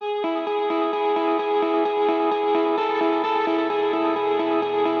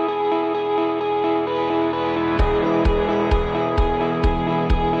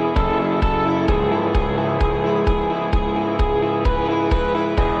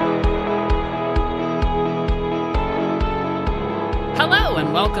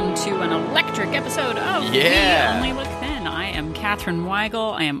and welcome to an electric episode of We Only Look Thin. I am Katherine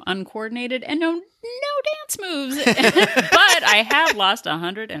Weigel. I am uncoordinated and no dance moves, but I have lost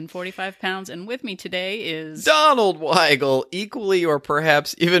 145 pounds, and with me today is Donald Weigel, equally or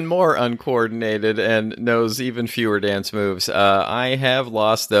perhaps even more uncoordinated and knows even fewer dance moves. I have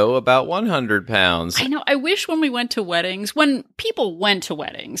lost, though, about 100 pounds. I know. I wish when people went to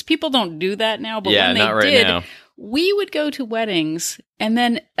weddings, people don't do that now, but when they not right did, now. We would go to weddings, and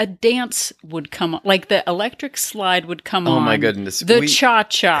then a dance would come on, like the electric slide would come on. Oh my goodness. The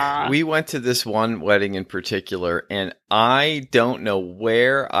cha-cha. We went to this one wedding in particular, and I don't know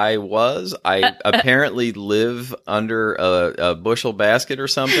where I was. I apparently live under a bushel basket or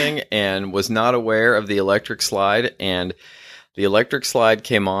something and was not aware of the electric slide. And the electric slide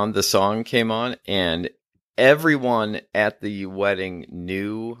came on, the song came on, and everyone at the wedding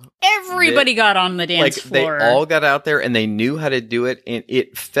knew. Everybody got on the dance floor. They all got out there and they knew how to do it. And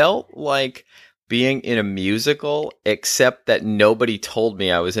it felt like being in a musical, except that nobody told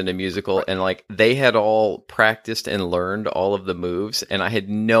me I was in a musical. And like they had all practiced and learned all of the moves. And I had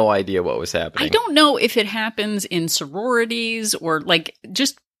no idea what was happening. I don't know if it happens in sororities or like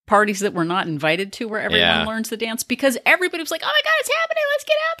just parties that we're not invited to where everyone learns the dance, because everybody was like, oh my God, it's happening. Let's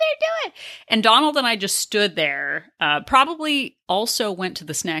get out there and do it. And Donald and I just stood there, probably also went to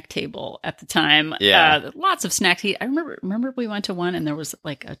the snack table at the time. Yeah. Lots of snacks. I remember we went to one and there was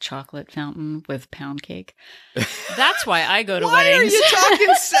like a chocolate fountain with pound cake. That's why I go to Why weddings. are you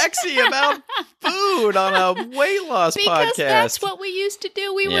talking sexy about food on a weight loss podcast? Because that's what we used to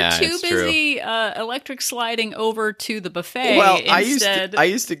do. We were too busy electric sliding over to the buffet. Well, instead. I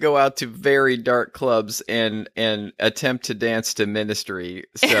used to go out to very dark clubs and attempt to dance to Ministry.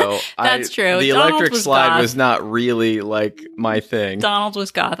 So that's true. The Donald electric was slide goth. was not really like my thing. Donald was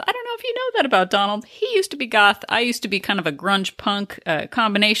goth. I don't know if you know that about Donald. He used to be goth. I used to be kind of a grunge punk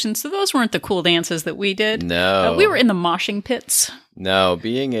combination. So those weren't the cool dances that we did. No. We were in the moshing pits. No,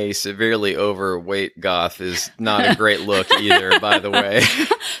 being a severely overweight goth is not a great look either, by the way.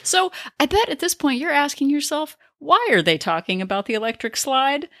 So I bet at this point you're asking yourself, why are they talking about the electric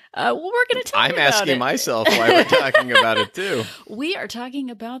slide? Well, we're going to talk about it. I'm asking myself why we're talking about it too. We are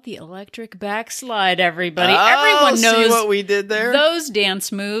talking about the electric backslide, everybody. Oh, Everyone knows see what we did there? Those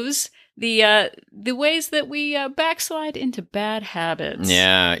dance moves. The ways that we backslide into bad habits.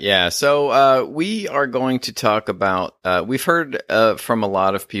 Yeah. So we are going to talk about, we've heard from a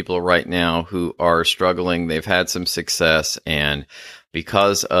lot of people right now who are struggling. They've had some success, and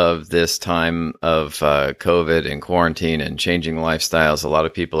because of this time of COVID and quarantine and changing lifestyles, a lot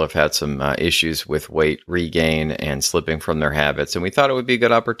of people have had some issues with weight regain and slipping from their habits. And we thought it would be a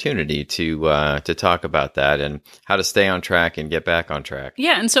good opportunity to talk about that and how to stay on track and get back on track.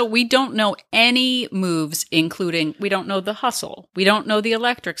 Yeah, and so we don't know any moves, including we don't know the hustle. We don't know the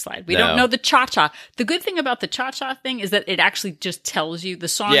electric slide. We don't know the cha-cha. The good thing about the cha-cha thing is that it actually just tells you the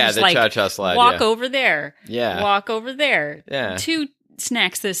song is the like, cha-cha slide, walk over there. Yeah. Walk over there. Yeah. 2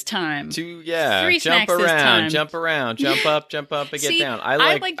 snacks this time. 3 snacks jump this time. jump around, jump up, and See, get down. I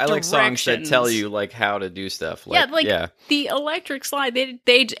like songs that directions. tell you like how to do stuff. The electric slide,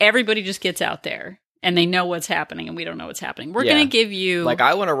 they everybody just gets out there and they know what's happening and we don't know what's happening. We're going to give you like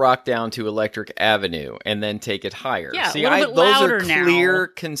I want to rock down to Electric Avenue and then take it higher. Yeah, See, a little bit those louder are now. clear,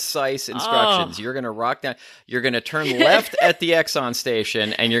 concise instructions. You're going to rock down. You're going to turn left at the Exxon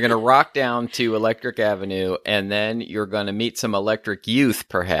station and you're going to rock down to Electric Avenue, and then you're going to meet some electric youth,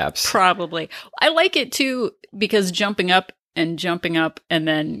 perhaps. Probably. I like it too because jumping up and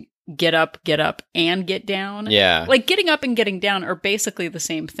then get up and get down. Yeah. Like getting up and getting down are basically the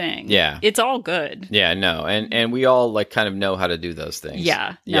same thing. Yeah. It's all good. Yeah, no. And we all like kind of know how to do those things.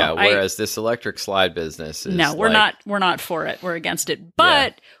 Yeah. No, yeah. Whereas this electric slide business is we're not for it. We're against it.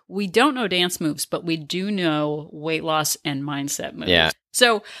 But we don't know dance moves, but we do know weight loss and mindset moves. Yeah.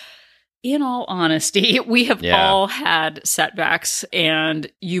 So in all honesty, we have all had setbacks,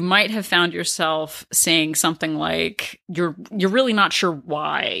 and you might have found yourself saying something like, you're really not sure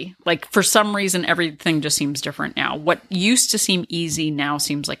why. Like, for some reason, everything just seems different now. What used to seem easy now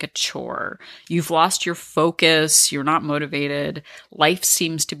seems like a chore. You've lost your focus. You're not motivated. Life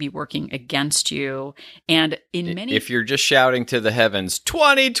seems to be working against you. And if you're just shouting to the heavens,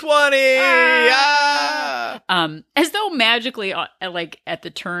 2020! As though magically, like at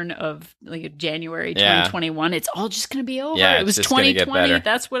the turn of like January 2021, it's all just going to be over. Yeah, it was 2020.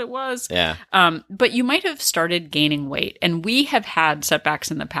 That's what it was. Yeah. But you might have started gaining weight, and we have had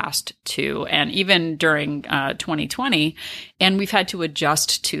setbacks in the past too, and even during 2020. and we've had to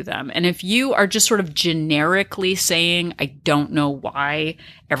adjust to them. And if you are just sort of generically saying, I don't know why,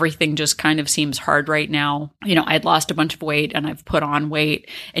 everything just kind of seems hard right now. I'd lost a bunch of weight and I've put on weight,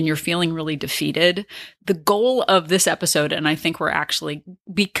 and you're feeling really defeated. The goal of this episode, and I think we're actually,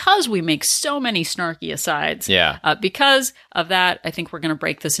 because we make so many snarky asides, because of that, I think we're going to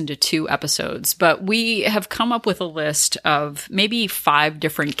break this into 2 episodes. But we have come up with a list of maybe 5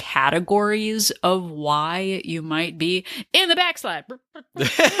 different categories of why you might be in the backslide.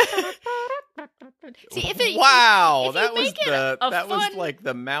 See, that was like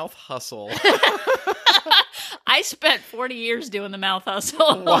the mouth hustle. I spent 40 years doing the mouth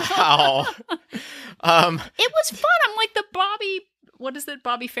hustle. Wow. It was fun. I'm like the Bobby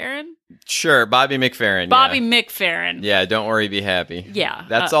Farron? Sure, Bobby McFerrin. Bobby McFerrin. Yeah, don't worry, be happy. Yeah.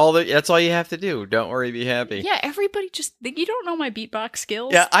 That's all you have to do. Don't worry, be happy. Yeah, everybody you don't know my beatbox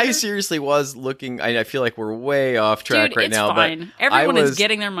skills. Yeah, I seriously was looking. I feel like we're way off track right now. Fine. But everyone is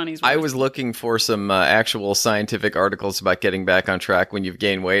getting their money's worth. I was looking for some actual scientific articles about getting back on track when you've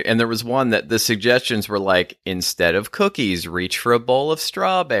gained weight. And there was one that the suggestions were like, instead of cookies, reach for a bowl of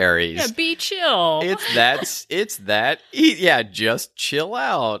strawberries. Yeah, be chill. It's that. Yeah, just chill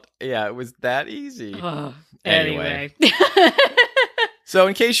out. Yeah, it was that easy. Anyway. So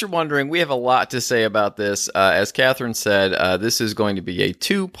in case you're wondering, we have a lot to say about this. As Catherine said, this is going to be a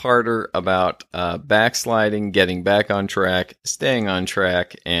 2-parter about backsliding, getting back on track, staying on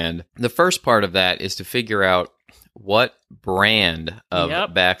track. And the first part of that is to figure out what brand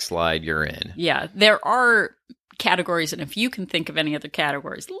of backslide you're in. Yeah, there are categories, and if you can think of any other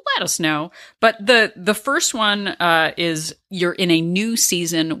categories, let us know. But the first one is you're in a new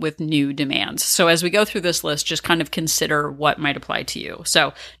season with new demands. So as we go through this list, just kind of consider what might apply to you.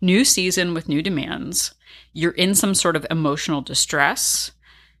 So new season with new demands. You're in some sort of emotional distress.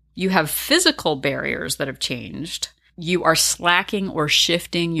 You have physical barriers that have changed. You are slacking or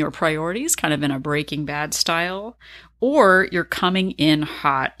shifting your priorities, kind of in a Breaking Bad style. Or you're coming in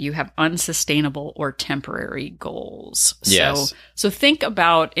hot. You have unsustainable or temporary goals. Yes. So think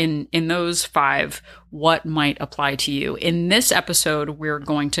about in those 5 what might apply to you. In this episode, we're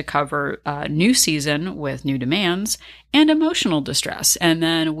going to cover new season with new demands and emotional distress. And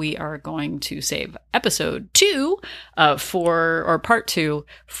then we are going to save episode 2 part 2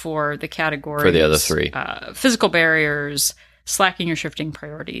 for the categories. For the other 3. Physical barriers, slacking or shifting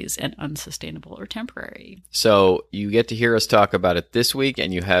priorities, and unsustainable or temporary. So you get to hear us talk about it this week,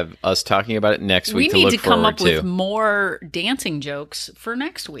 and you have us talking about it next week. We need to come up with more dancing jokes for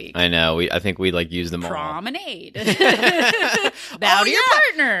next week. I know. I think we use them all. Promenade. Bow to your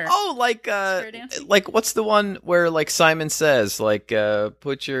partner. Oh, like what's the one where like Simon says, like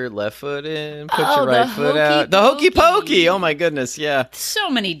put your left foot in, put your right foot out. The hokey pokey. Oh my goodness, yeah. So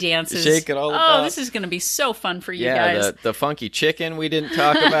many dances. Shake it all about. Oh, this is going to be so fun for you guys. The funky chicken we didn't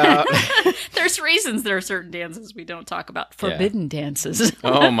talk about. There's reasons there are certain dances we don't talk about. Forbidden dances.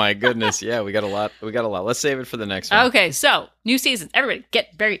 Oh my goodness. Yeah, we got a lot. Let's save it for the next one. Okay, so new seasons. Everybody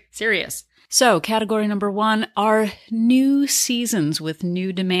get very serious. So category number 1 are new seasons with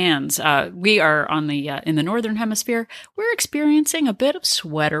new demands. We are on in the Northern Hemisphere. We're experiencing a bit of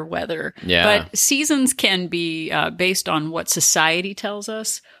sweater weather. Yeah. But seasons can be based on what society tells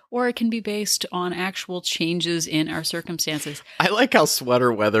us, or it can be based on actual changes in our circumstances. I like how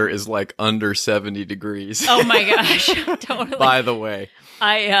sweater weather is like under 70 degrees. Oh my gosh. Totally. By the way.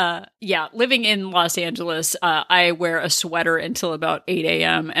 Living in Los Angeles, I wear a sweater until about 8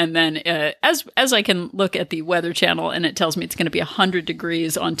 a.m. And then as I can look at the Weather Channel and it tells me it's going to be 100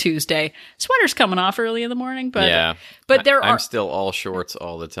 degrees on Tuesday, sweater's coming off early in the morning. But I'm still all shorts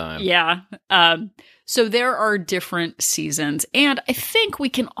all the time. Yeah. So there are different seasons, and I think we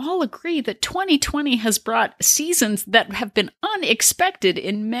can all agree that 2020 has brought seasons that have been unexpected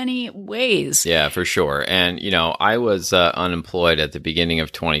in many ways. Yeah, for sure. And, I was unemployed at the beginning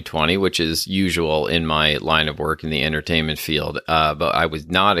of 2020, which is usual in my line of work in the entertainment field, but I was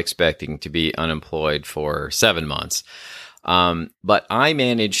not expecting to be unemployed for 7 months. But I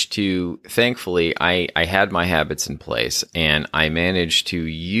managed to, thankfully, I had my habits in place, and I managed to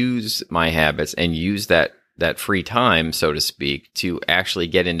use my habits and use that free time, so to speak, to actually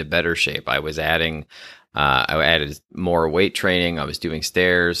get into better shape. I added more weight training. I was doing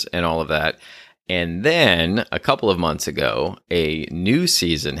stairs and all of that. And then a couple of months ago, a new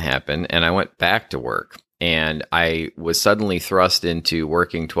season happened and I went back to work. And I was suddenly thrust into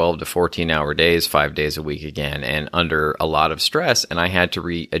working 12 to 14-hour days, 5 days a week again, and under a lot of stress. And I had to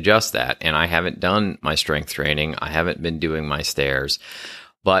readjust that. And I haven't done my strength training. I haven't been doing my stairs.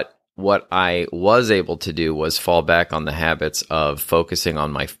 But what I was able to do was fall back on the habits of focusing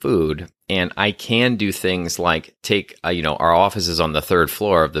on my food. And I can do things like take, our office is on the third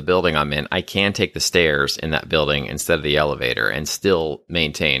floor of the building I'm in. I can take the stairs in that building instead of the elevator and still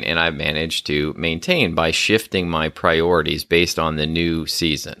maintain. And I've managed to maintain by shifting my priorities based on the new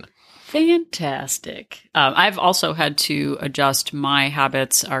season. Fantastic. I've also had to adjust my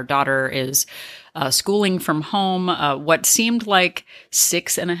habits. Our daughter is schooling from home. What seemed like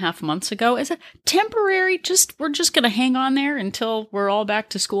 6.5 months ago is a temporary, we're just going to hang on there until we're all back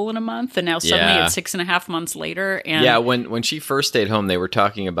to school in a month. And now suddenly it's 6.5 months later. And yeah, when she first stayed home, they were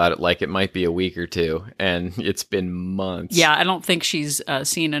talking about it like it might be a week or two, and it's been months. Yeah, I don't think she's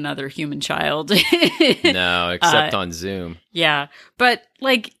seen another human child. No, except on Zoom. Yeah, but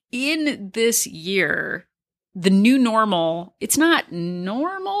like in this year, the new normal, it's not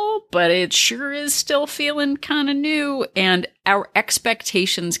normal, but it sure is still feeling kind of new. And our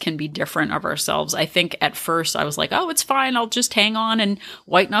expectations can be different of ourselves. I think at first I was like, oh, it's fine. I'll just hang on and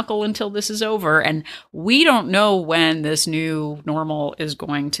white knuckle until this is over. And we don't know when this new normal is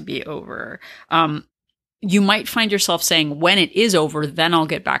going to be over. You might find yourself saying, when it is over, then I'll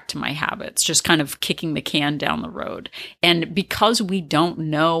get back to my habits, just kind of kicking the can down the road. And because we don't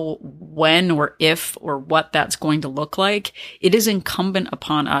know when or if or what that's going to look like, it is incumbent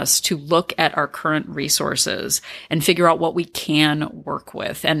upon us to look at our current resources and figure out what we can work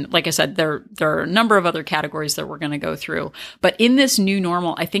with. And like I said, there are a number of other categories that we're going to go through. But in this new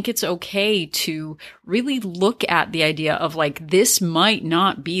normal, I think it's okay to really look at the idea of like, this might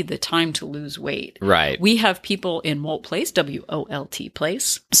not be the time to lose weight. Right. We have people in Wolt Place, WOLT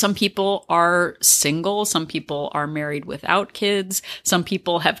Place. Some people are single. Some people are married without kids. Some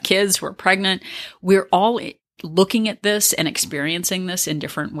people have kids who are pregnant. We're all looking at this and experiencing this in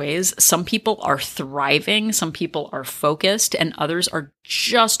different ways. Some people are thriving. Some people are focused, and others are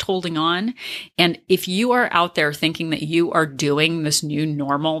just holding on. And if you are out there thinking that you are doing this new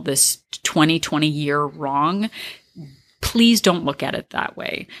normal, this 2020 year wrong, please don't look at it that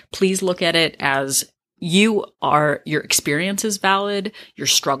way. Please look at it as your experience is valid, your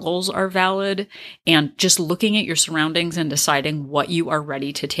struggles are valid, and just looking at your surroundings and deciding what you are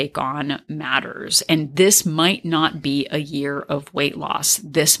ready to take on matters. And this might not be a year of weight loss.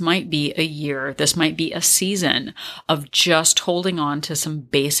 This might be a season of just holding on to some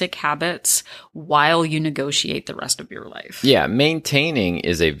basic habits while you negotiate the rest of your life. Yeah, maintaining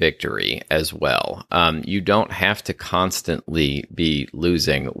is a victory as well. You don't have to constantly be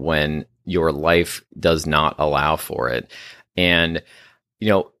losing when your life does not allow for it. And,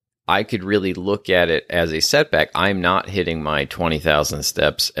 I could really look at it as a setback. I'm not hitting my 20,000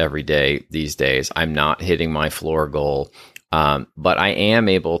 steps every day these days. I'm not hitting my floor goal. But I am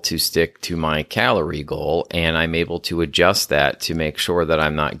able to stick to my calorie goal, and I'm able to adjust that to make sure that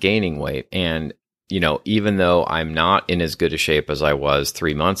I'm not gaining weight. And, even though I'm not in as good a shape as I was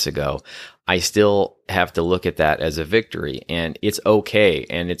 3 months ago, I still have to look at that as a victory, and it's okay.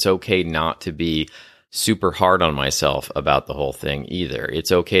 And it's okay not to be super hard on myself about the whole thing either.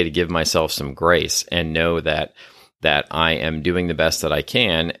 It's okay to give myself some grace and know that I am doing the best that I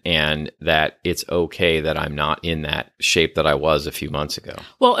can, and that it's okay that I'm not in that shape that I was a few months ago.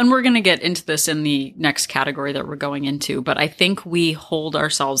 Well, and we're going to get into this in the next category that we're going into, but I think we hold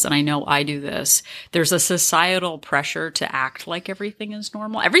ourselves, and I know I do this, there's a societal pressure to act like everything is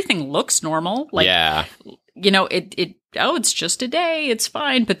normal. Everything looks normal. Like, yeah. It's just a day, it's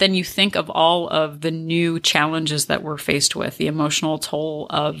fine. But then you think of all of the new challenges that we're faced with, the emotional toll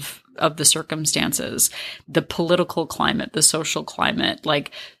of the circumstances, the political climate, the social climate,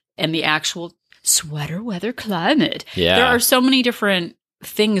 and the actual sweater weather climate. Yeah. There are so many different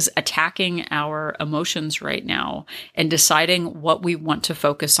things attacking our emotions right now, and deciding what we want to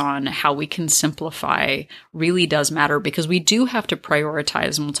focus on, how we can simplify, really does matter, because we do have to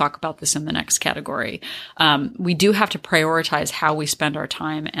prioritize, and we'll talk about this in the next category. We do have to prioritize how we spend our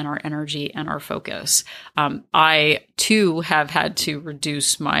time and our energy and our focus. I too have had to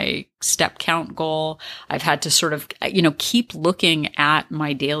reduce my step count goal. I've had to sort of, keep looking at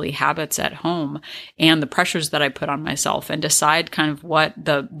my daily habits at home and the pressures that I put on myself, and decide kind of what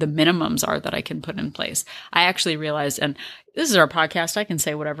the minimums are that I can put in place. I actually realized, and this is our podcast, I can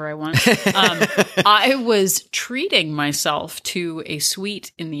say whatever I want. I was treating myself to a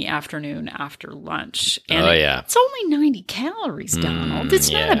sweet in the afternoon after lunch. And it's only 90 calories, Donald.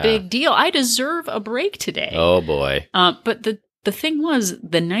 It's not a big deal. I deserve a break today. Oh boy. But the thing was,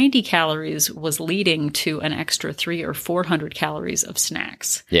 the 90 calories was leading to an extra 300 or 400 calories of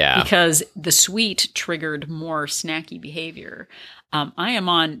snacks. Yeah. Because the sweet triggered more snacky behavior. I am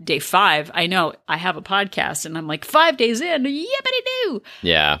on day 5. I know I have a podcast and I'm like 5 days in, yippity-doo,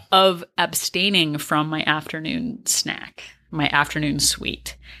 Yeah. of abstaining from my afternoon snack, my afternoon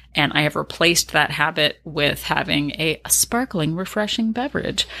sweet. And I have replaced that habit with having a sparkling, refreshing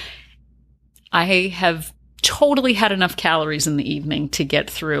beverage. I have totally had enough calories in the evening to get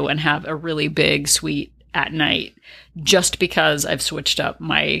through and have a really big sweet at night, just because I've switched up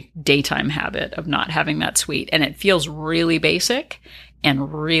my daytime habit of not having that sweet. And it feels really basic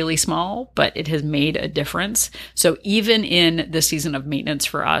and really small, but it has made a difference. So even in the season of maintenance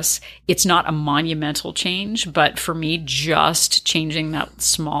for us, it's not a monumental change, but for me, just changing that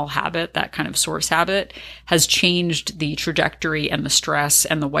small habit, that kind of source habit, has changed the trajectory and the stress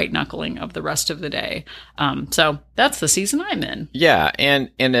and the white knuckling of the rest of the day. So that's the season I'm in. Yeah.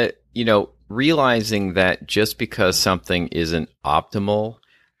 And realizing that just because something isn't optimal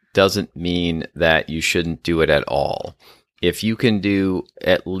doesn't mean that you shouldn't do it at all. If you can do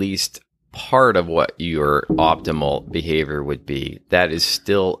at least part of what your optimal behavior would be, that is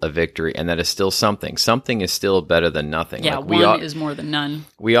still a victory, and that is still something. Something is still better than nothing. Yeah, one is more than none.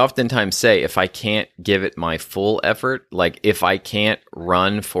 We oftentimes say, if I can't give it my full effort, like if I can't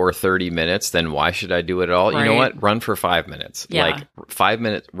run for 30 minutes, then why should I do it at all? Right. You know what? Run for 5 minutes. Yeah. Like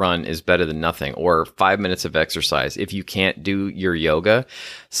 5-minute run is better than nothing, or 5 minutes of exercise. If you can't do your yoga,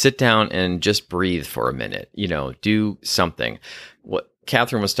 sit down and just breathe for a minute. Do something. What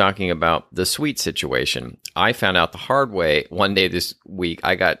Catherine was talking about, the sweet situation. I found out the hard way one day this week.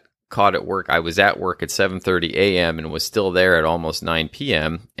 I got caught at work. I was at work at 7:30 a.m. and was still there at almost 9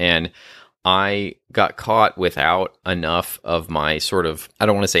 p.m. And I got caught without enough of my sort of, I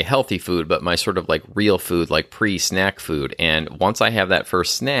don't want to say healthy food, but my sort of like real food, like pre-snack food. And once I have that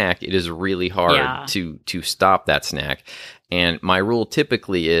first snack, it is really hard to stop that snack. And my rule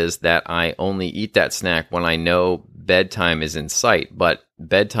typically is that I only eat that snack when I know bedtime is in sight, but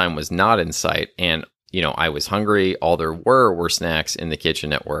bedtime was not in sight. And, I was hungry. All there were snacks in the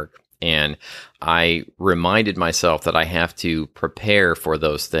kitchen at work. And I reminded myself that I have to prepare for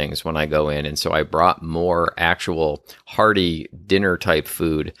those things when I go in. And so I brought more actual hearty dinner type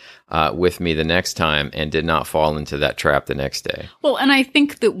food with me the next time and did not fall into that trap the next day. Well, and I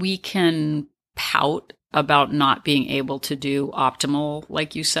think that we can pout about not being able to do optimal,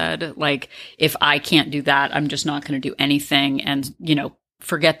 like you said. Like, if I can't do that, I'm just not going to do anything. And,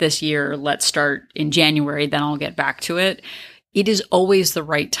 forget this year. Let's start in January, then I'll get back to it. It is always the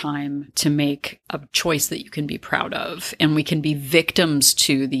right time to make a choice that you can be proud of. And we can be victims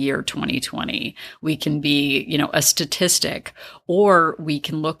to the year 2020. We can be, a statistic, or we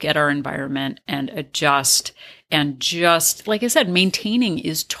can look at our environment and adjust. And just, like I said, maintaining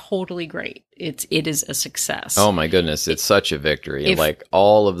is totally great. It is a success. Oh my goodness. It's such a victory. Like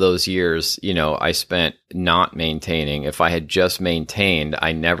all of those years, I spent not maintaining. If I had just maintained,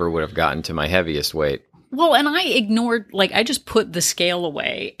 I never would have gotten to my heaviest weight. Well, and I ignored, I just put the scale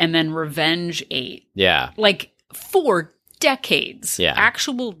away and then revenge ate. Yeah. For decades. Yeah.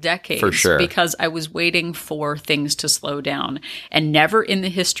 Actual decades. For sure. Because I was waiting for things to slow down. And never in the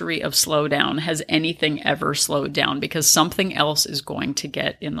history of slowdown has anything ever slowed down, because something else is going to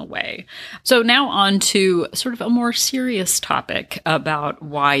get in the way. So now on to sort of a more serious topic about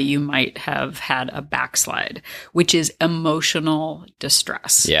why you might have had a backslide, which is emotional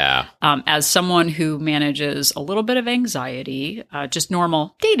distress. Yeah. As someone who manages a little bit of anxiety, just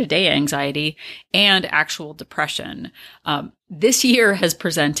normal day-to-day anxiety, and actual depression, this year has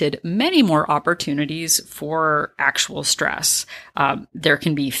presented many more opportunities for actual stress. There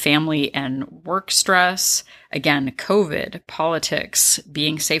can be family and work stress, again, COVID, politics,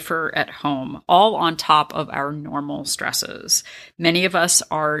 being safer at home, all on top of our normal stresses. Many of us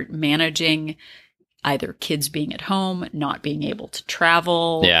are managing either kids being at home, not being able to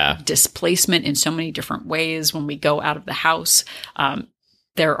travel, displacement in so many different ways when we go out of the house.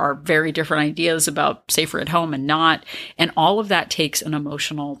 There are very different ideas about safer at home and not. And all of that takes an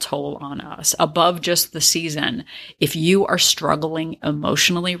emotional toll on us above just the season. If you are struggling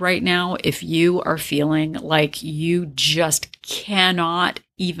emotionally right now, if you are feeling like you just cannot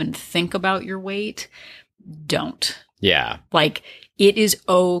even think about your weight, don't. Yeah. It is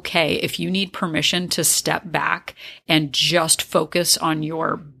okay if you need permission to step back and just focus on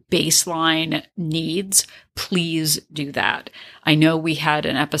your baseline needs. please do that. I know we had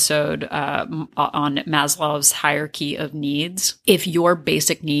an episode on Maslow's hierarchy of needs. If your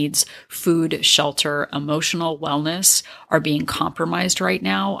basic needs, food, shelter, emotional wellness, are being compromised right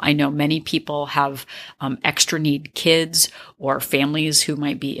now, I know many people have extra need kids or families who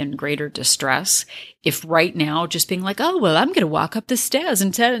might be in greater distress. If right now just being like, oh, well, I'm going to walk up the stairs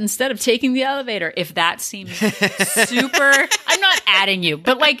instead of taking the elevator, if that seems super, I'm not adding you,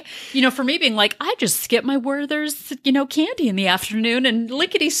 but like, for me being like, I just skip my Werther's, candy in the afternoon and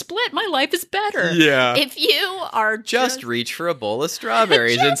lickety split, my life is better. Yeah. If you are just reach for a bowl of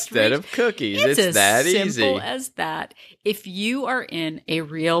strawberries instead of cookies. It's that easy. As simple as that. If you are in a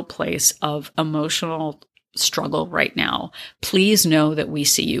real place of emotional struggle right now, please know that we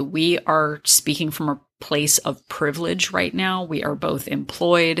see you. We are speaking from a place of privilege right now. We are both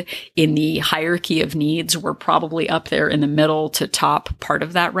employed in the hierarchy of needs. We're probably up there in the middle to top part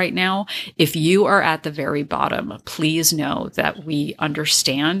of that right now. If you are at the very bottom, please know that we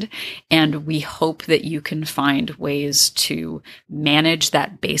understand, and we hope that you can find ways to manage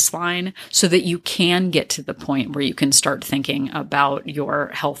that baseline so that you can get to the point where you can start thinking about your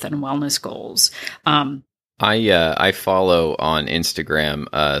health and wellness goals. I follow on Instagram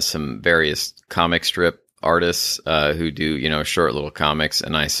some various comic strip artists who do short little comics,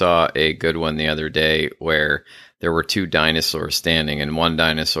 and I saw a good one the other day where there were two dinosaurs standing, and one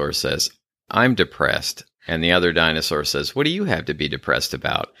dinosaur says, "I'm depressed," and the other dinosaur says, "What do you have to be depressed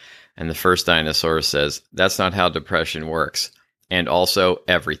about?" And the first dinosaur says, "That's not how depression works." And also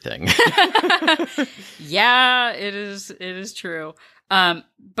everything. Yeah, it is true.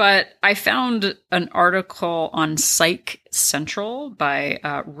 But I found an article on Psych Central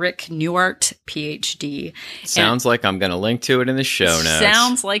by Rick Newart, PhD. Sounds like I'm going to link to it in the show notes.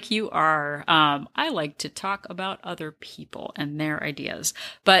 Sounds like you are. I like to talk about other people and their ideas.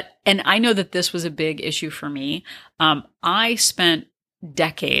 And I know that this was a big issue for me. I spent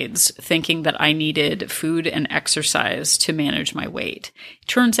decades thinking that I needed food and exercise to manage my weight.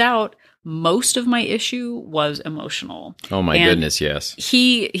 Turns out most of my issue was emotional. Oh my goodness, yes.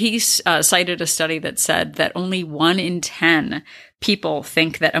 He cited a study that said that only 1 in 10 people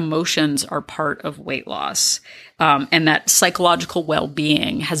think that emotions are part of weight loss, and that psychological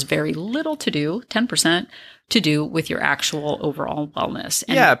well-being has very little to do, 10%, to do with your actual overall wellness.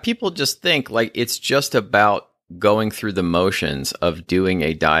 And yeah, people just think like it's just about going through the motions of doing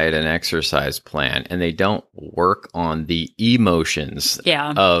a diet and exercise plan, and they don't work on the emotions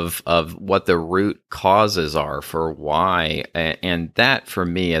of what the root causes are for why. And that for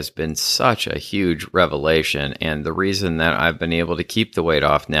me has been such a huge revelation, and the reason that I've been able to keep the weight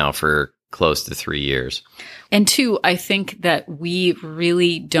off now for close to 3 years. And two, I think that we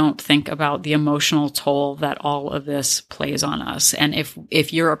really don't think about the emotional toll that all of this plays on us. And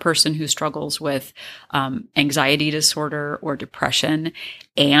if you're a person who struggles with anxiety disorder or depression,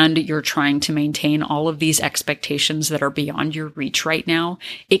 and you're trying to maintain all of these expectations that are beyond your reach right now,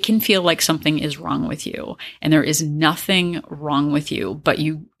 it can feel like something is wrong with you. And there is nothing wrong with you, but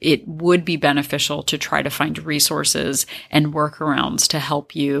it would be beneficial to try to find resources and workarounds to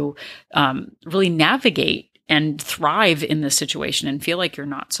help you really navigate and thrive in this situation and feel like you're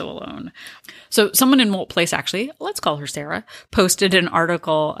not so alone. So someone in Wolt Place, actually, let's call her Sarah, posted an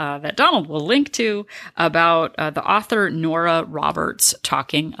article that Donald will link to about the author Nora Roberts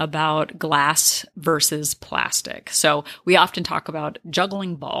talking about glass versus plastic. So we often talk about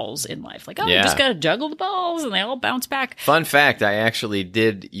juggling balls in life. Like, you just got to juggle the balls and they all bounce back. Fun fact, I actually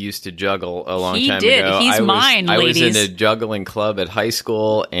did used to juggle a long time He ago. did. He's mine, ladies. I was in a juggling club at high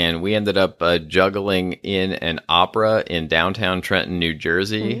school, and we ended up juggling in an opera in downtown Trenton, New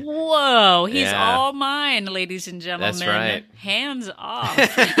Jersey. Whoa, he's all mine, ladies and gentlemen. That's right. Hands off.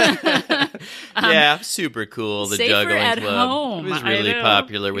 Yeah, super cool. The juggling at club. Home. It was really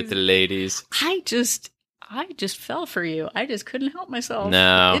popular with the ladies. I just fell for you. I just couldn't help myself.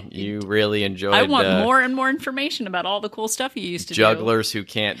 No, you really enjoyed. I want more and more information about all the cool stuff you used to jugglers who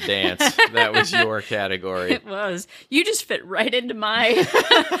can't dance. That was your category. It was. You just fit right into my.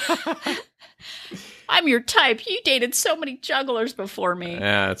 I'm your type. You dated so many jugglers before me.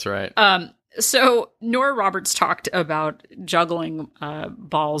 Yeah, that's right. So Nora Roberts talked about juggling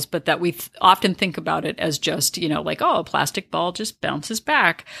balls, but that we often think about it as just, like, a plastic ball just bounces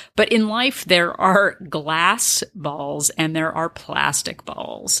back. But in life, there are glass balls and there are plastic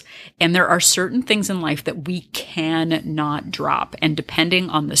balls. And there are certain things in life that we cannot drop. And depending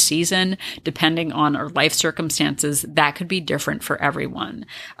on the season, depending on our life circumstances, that could be different for everyone.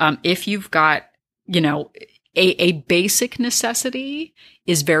 If you've got a basic necessity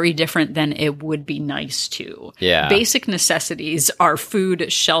is very different than it would be nice to. Yeah. Basic necessities are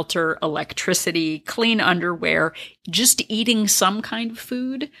food, shelter, electricity, clean underwear, just eating some kind of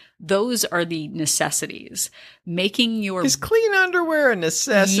food. Those are the necessities. Making your... Is clean underwear a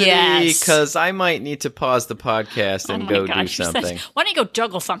necessity? Yes. Because I might need to pause the podcast and go do something. Why don't you go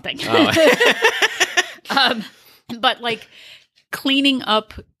juggle something? Oh. But like cleaning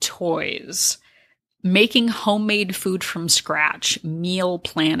up toys, making homemade food from scratch, meal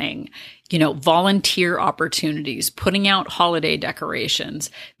planning, volunteer opportunities, putting out holiday decorations.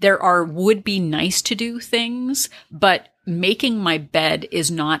 There are would-be nice-to-do things, but making my bed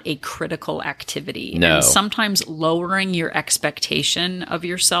is not a critical activity. No. And sometimes lowering your expectation of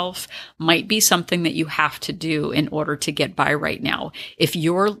yourself might be something that you have to do in order to get by right now. If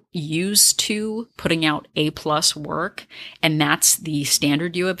you're used to putting out A+ work, and that's the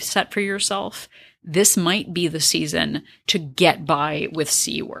standard you have set for yourself, this might be the season to get by with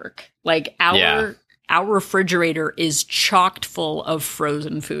C work. Like our refrigerator is chocked full of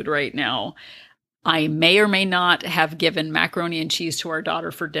frozen food right now. I may or may not have given macaroni and cheese to our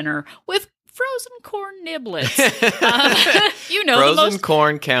daughter for dinner with frozen corn niblets. Frozen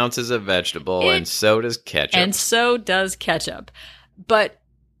corn counts as a vegetable, and so does ketchup. And so does ketchup. But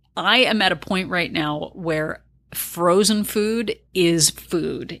I am at a point right now where frozen food is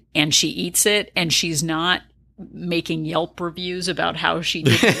food, and she eats it, and she's not making Yelp reviews about how she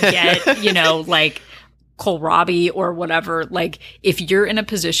didn't get, like kohlrabi or whatever. Like, if you're in a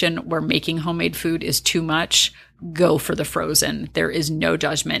position where making homemade food is too much, go for the frozen. There is no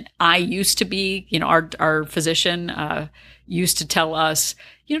judgment. I used to be, our physician used to tell us,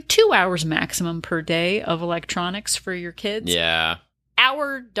 2 hours maximum per day of electronics for your kids. Yeah.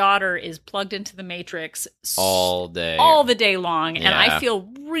 Our daughter is plugged into the Matrix all day long. Yeah. And I feel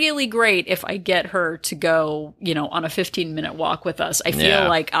really great if I get her to go, on a 15-minute walk with us. I feel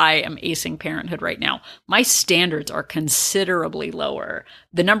like I am acing parenthood right now. My standards are considerably lower.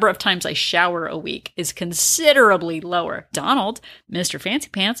 The number of times I shower a week is considerably lower. Donald, Mr. Fancy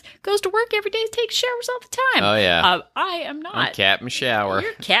Pants, goes to work every day, takes showers all the time. Oh, yeah. I am not. I'm Captain Shower.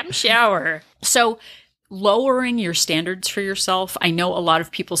 You're Captain Shower. So... lowering your standards for yourself. I know a lot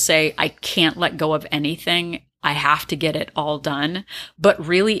of people say, I can't let go of anything. I have to get it all done. But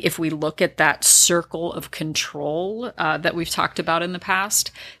really, if we look at that circle of control that we've talked about in the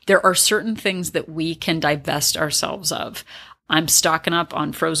past, there are certain things that we can divest ourselves of. I'm stocking up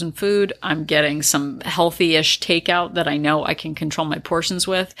on frozen food. I'm getting some healthy-ish takeout that I know I can control my portions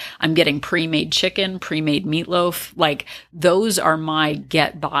with. I'm getting pre-made chicken, pre-made meatloaf. Like, those are my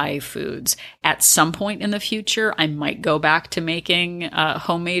get-by foods. At some point in the future, I might go back to making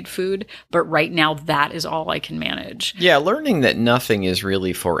homemade food, but right now, that is all I can manage. Yeah, learning that nothing is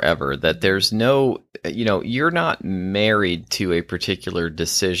really forever, that there's no, you're not married to a particular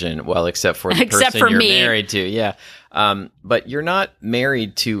decision, well, except for the person you're married to. Yeah. But you're not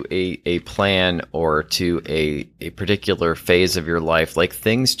married to a plan or to a particular phase of your life. Like,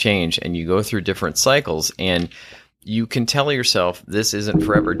 things change and you go through different cycles, and you can tell yourself this isn't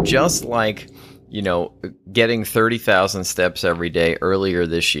forever. Just like, getting 30,000 steps every day earlier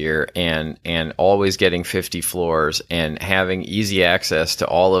this year and always getting 50 floors and having easy access to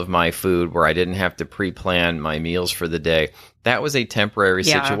all of my food where I didn't have to pre-plan my meals for the day. That was a temporary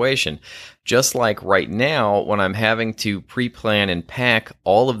situation. Just like right now, when I'm having to pre-plan and pack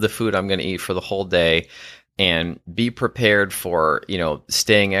all of the food I'm going to eat for the whole day and be prepared for,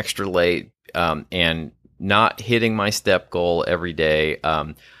 staying extra late and not hitting my step goal every day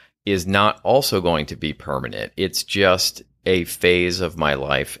is not also going to be permanent. It's just a phase of my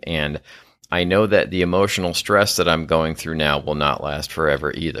life. And I know that the emotional stress that I'm going through now will not last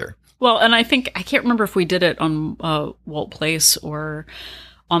forever either. Well, and I can't remember if we did it on Walt Place or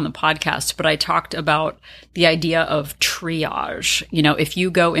on the podcast, but I talked about the idea of triage. If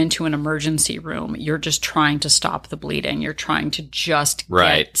you go into an emergency room, you're just trying to stop the bleeding. You're trying to just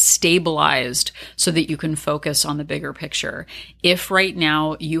get stabilized so that you can focus on the bigger picture. If right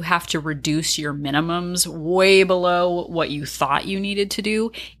now you have to reduce your minimums way below what you thought you needed to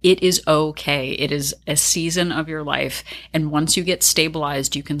do, it is okay. It is a season of your life. And once you get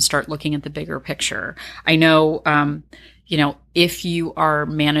stabilized, you can start looking at the bigger picture. I know, if you are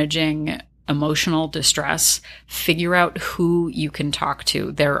managing emotional distress, figure out who you can talk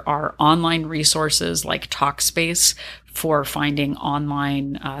to. There are online resources like Talkspace for finding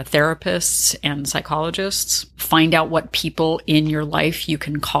online therapists and psychologists. Find out what people in your life you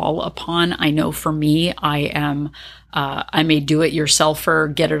can call upon. I know for me, I'm a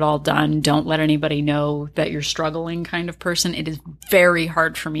do-it-yourselfer, get it all done, don't let anybody know that you're struggling kind of person. It is very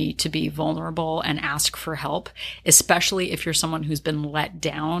hard for me to be vulnerable and ask for help, especially if you're someone who's been let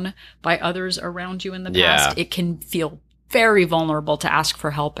down by others around you in the past. It can feel very vulnerable to ask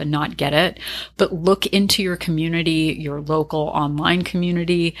for help and not get it. But look into your community, your local online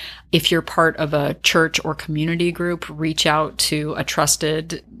community. If you're part of a church or community group, reach out to a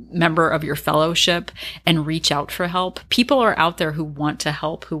trusted member of your fellowship and reach out for help. People are out there who want to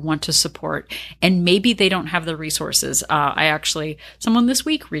help, who want to support, and maybe they don't have the resources. Someone this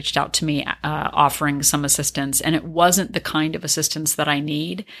week reached out to me offering some assistance, and it wasn't the kind of assistance that I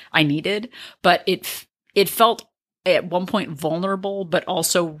needed, but it felt at one point vulnerable, but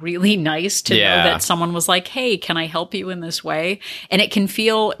also really nice to know that someone was like, hey, can I help you in this way? And it can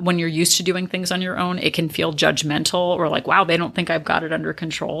feel, when you're used to doing things on your own, it can feel judgmental or like, wow, they don't think I've got it under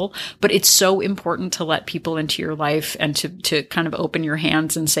control. But it's so important to let people into your life and to kind of open your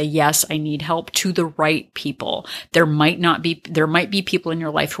hands and say, yes, I need help, to the right people. There might be people in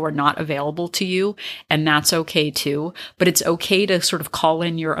your life who are not available to you, and that's okay too. But it's okay to sort of call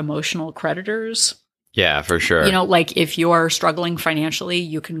in your emotional creditors. Yeah, for sure. You know, like if you're struggling financially,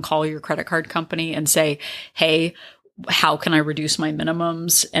 you can call your credit card company and say, hey, how can I reduce my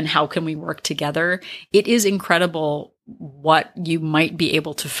minimums and how can we work together? It is incredible what you might be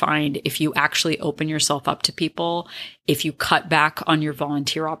able to find if you actually open yourself up to people, if you cut back on your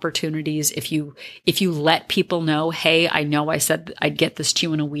volunteer opportunities, if you let people know, hey, I know I said I'd get this to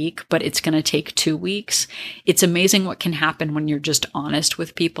you in a week, but it's going to take 2 weeks. It's amazing what can happen when you're just honest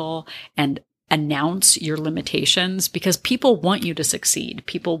with people and announce your limitations, because people want you to succeed.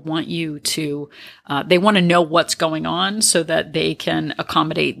 People want you to, they want to know what's going on so that they can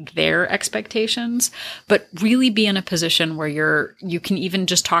accommodate their expectations, but really be in a position where you can even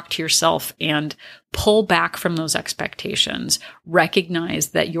just talk to yourself and pull back from those expectations.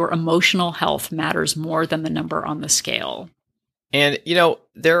 Recognize that your emotional health matters more than the number on the scale. And,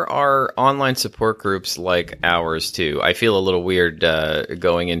 there are online support groups like ours, too. I feel a little weird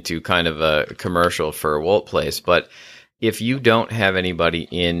going into kind of a commercial for Wolt Place, but if you don't have anybody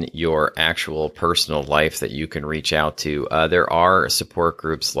in your actual personal life that you can reach out to, there are support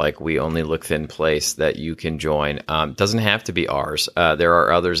groups like We Only Look Thin Place that you can join. Doesn't have to be ours. There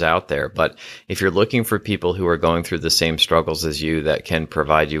are others out there. But if you're looking for people who are going through the same struggles as you that can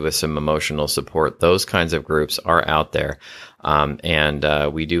provide you with some emotional support, those kinds of groups are out there.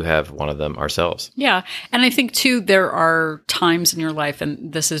 And we do have one of them ourselves. Yeah. And I think, too, there are times in your life,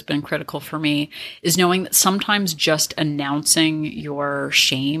 and this has been critical for me, is knowing that sometimes just announcing your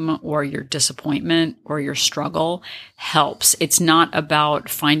shame or your disappointment or your struggle helps. It's not about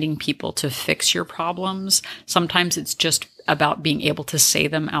finding people to fix your problems. Sometimes it's just about being able to say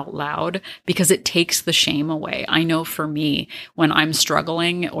them out loud, because it takes the shame away. I know for me, when I'm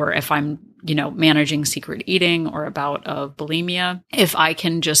struggling, or if I'm managing secret eating or a bout of bulimia, if I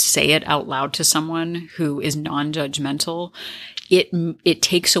can just say it out loud to someone who is non-judgmental, it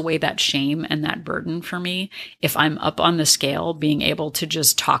takes away that shame and that burden for me. If I'm up on the scale, being able to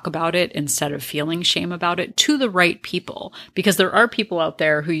just talk about it instead of feeling shame about it to the right people, because there are people out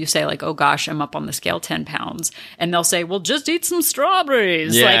there who you say like, oh gosh, I'm up on the scale 10 pounds. And they'll say, well, just eat some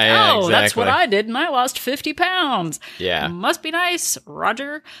strawberries. Exactly. That's what I did. And I lost 50 pounds. Yeah. Must be nice,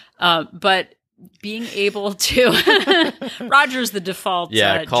 Roger. But being able to Roger's the default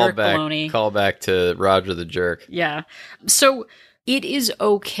jerk baloney. Call back to Roger the jerk. Yeah. So it is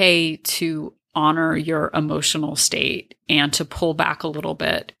okay to honor your emotional state and to pull back a little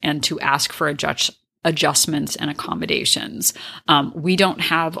bit and to ask for adjustments and accommodations. We don't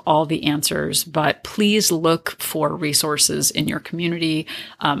have all the answers, but please look for resources in your community,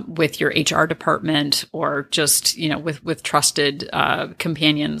 with your HR department, or just, with trusted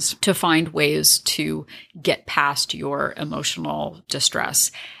companions, to find ways to get past your emotional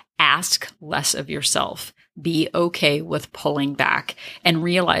distress. Ask less of yourself. Be okay with pulling back and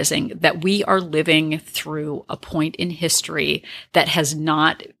realizing that we are living through a point in history that has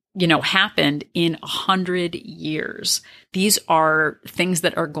not happened in 100 years. These are things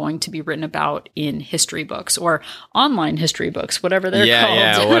that are going to be written about in history books or online history books, whatever they're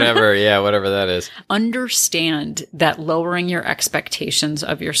called. Whatever that is. Understand that lowering your expectations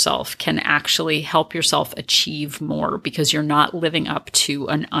of yourself can actually help yourself achieve more, because you're not living up to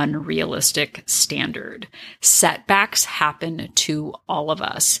an unrealistic standard. Setbacks happen to all of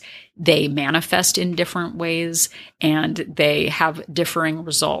us. They manifest in different ways and they have differing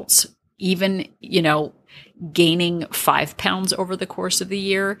results. even, gaining 5 pounds over the course of the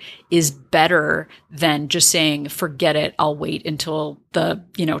year is better than just saying, forget it, I'll wait until the,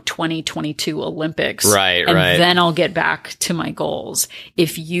 2022 Olympics. Right. Then I'll get back to my goals.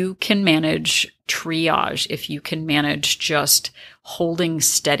 If you can manage triage, if you can manage just holding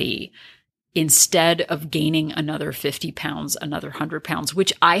steady, instead of gaining another 50 pounds, another 100 pounds,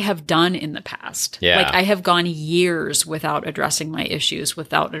 which I have done in the past. Yeah. Like I have gone years without addressing my issues,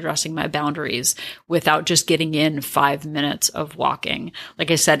 without addressing my boundaries, without just getting in 5 minutes of walking. Like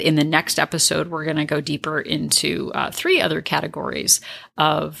I said, in the next episode, we're going to go deeper into 3 other categories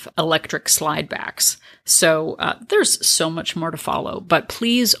of electric slide backs. So there's so much more to follow, but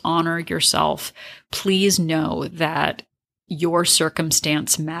please honor yourself. Please know that your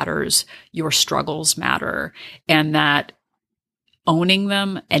circumstance matters, your struggles matter, and that owning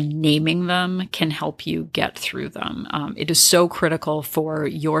them and naming them can help you get through them. It is so critical for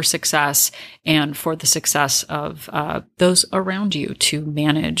your success and for the success of those around you to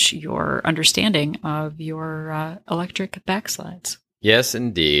manage your understanding of your electric backslides. Yes,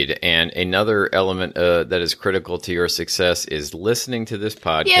 indeed. And another element that is critical to your success is listening to this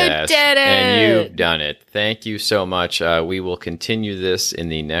podcast. You did it! And you've done it. Thank you so much. We will continue this in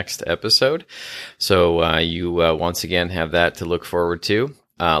the next episode. So you once again have that to look forward to.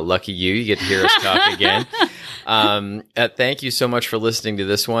 Lucky you get to hear us talk again. Thank you so much for listening to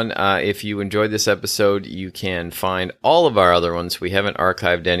this one. If you enjoyed this episode, you can find all of our other ones. We haven't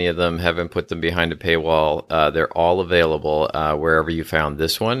archived any of them, haven't put them behind a paywall. They're all available wherever you found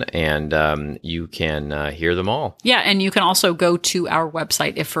this one, and you can hear them all. Yeah, and you can also go to our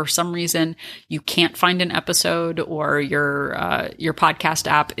website if for some reason you can't find an episode or your podcast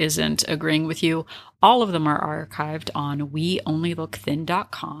app isn't agreeing with you. All of them are archived on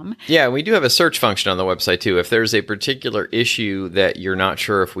weonlylookthin.com. Yeah, we do have a search function on the website, too. If there's a particular issue that you're not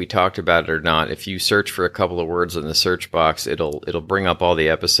sure if we talked about it or not, if you search for a couple of words in the search box, it'll bring up all the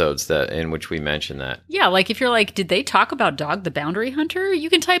episodes in which we mention that. Yeah, like if you're like, did they talk about Dog the Boundary Hunter? You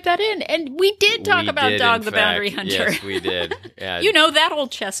can type that in. And we did talk about Dog the Boundary Hunter. Yes, we did. Yeah. That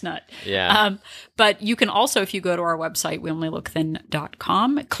old chestnut. Yeah. But you can also, if you go to our website,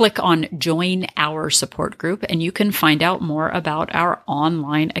 weonlylookthin.com, click on Join Our Support Group, and you can find out more about our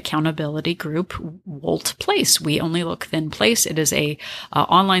online accountability group, Wolt Place. We Only Look Thin Place. It is a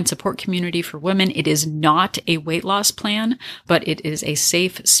online support community for women. It is not a weight loss plan, but it is a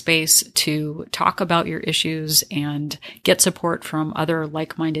safe space to talk about your issues and get support from other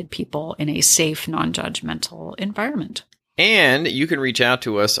like-minded people in a safe, non-judgmental environment. And you can reach out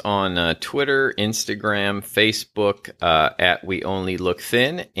to us on Twitter, Instagram, Facebook, at We Only Look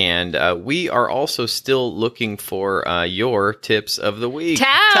Thin. And we are also still looking for your tips of the week.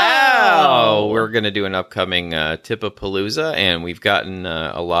 Tow! We're going to do an upcoming Tip-a-Palooza, and we've gotten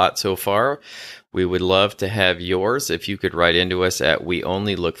a lot so far. We would love to have yours if you could write into us at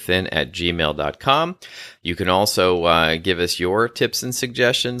weonlylookthin@gmail.com. You can also give us your tips and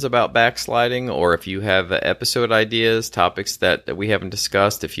suggestions about backsliding, or if you have episode ideas, topics that we haven't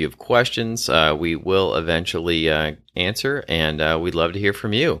discussed, if you have questions, we will eventually answer, and we'd love to hear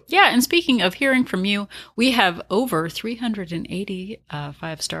from you. Yeah, and speaking of hearing from you, we have over 380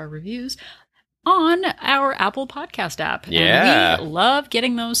 5-star reviews on our Apple Podcast app. Yeah. And we love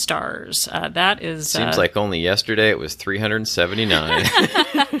getting those stars. That is... Seems like only yesterday it was 379.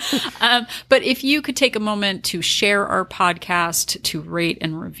 But if you could take a moment to share our podcast, to rate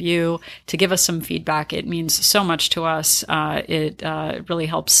and review, to give us some feedback, it means so much to us. It really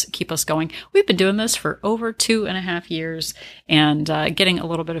helps keep us going. We've been doing this for over 2.5 years, and getting a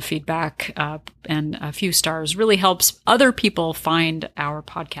little bit of feedback and a few stars really helps other people find our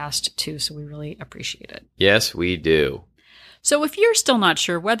podcast too. So we really appreciate it. Yes, we do. So if you're still not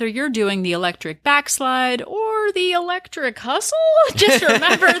sure whether you're doing the electric backslide or the electric hustle, just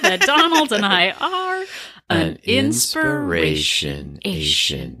remember that Donald and I are an inspiration.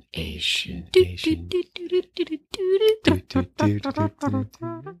 Asian.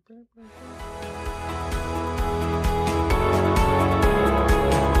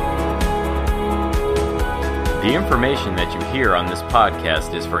 The information that you hear on this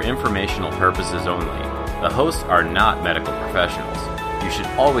podcast is for informational purposes only. The hosts are not medical professionals. You should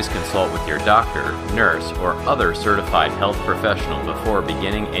always consult with your doctor, nurse, or other certified health professional before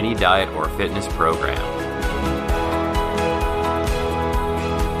beginning any diet or fitness program.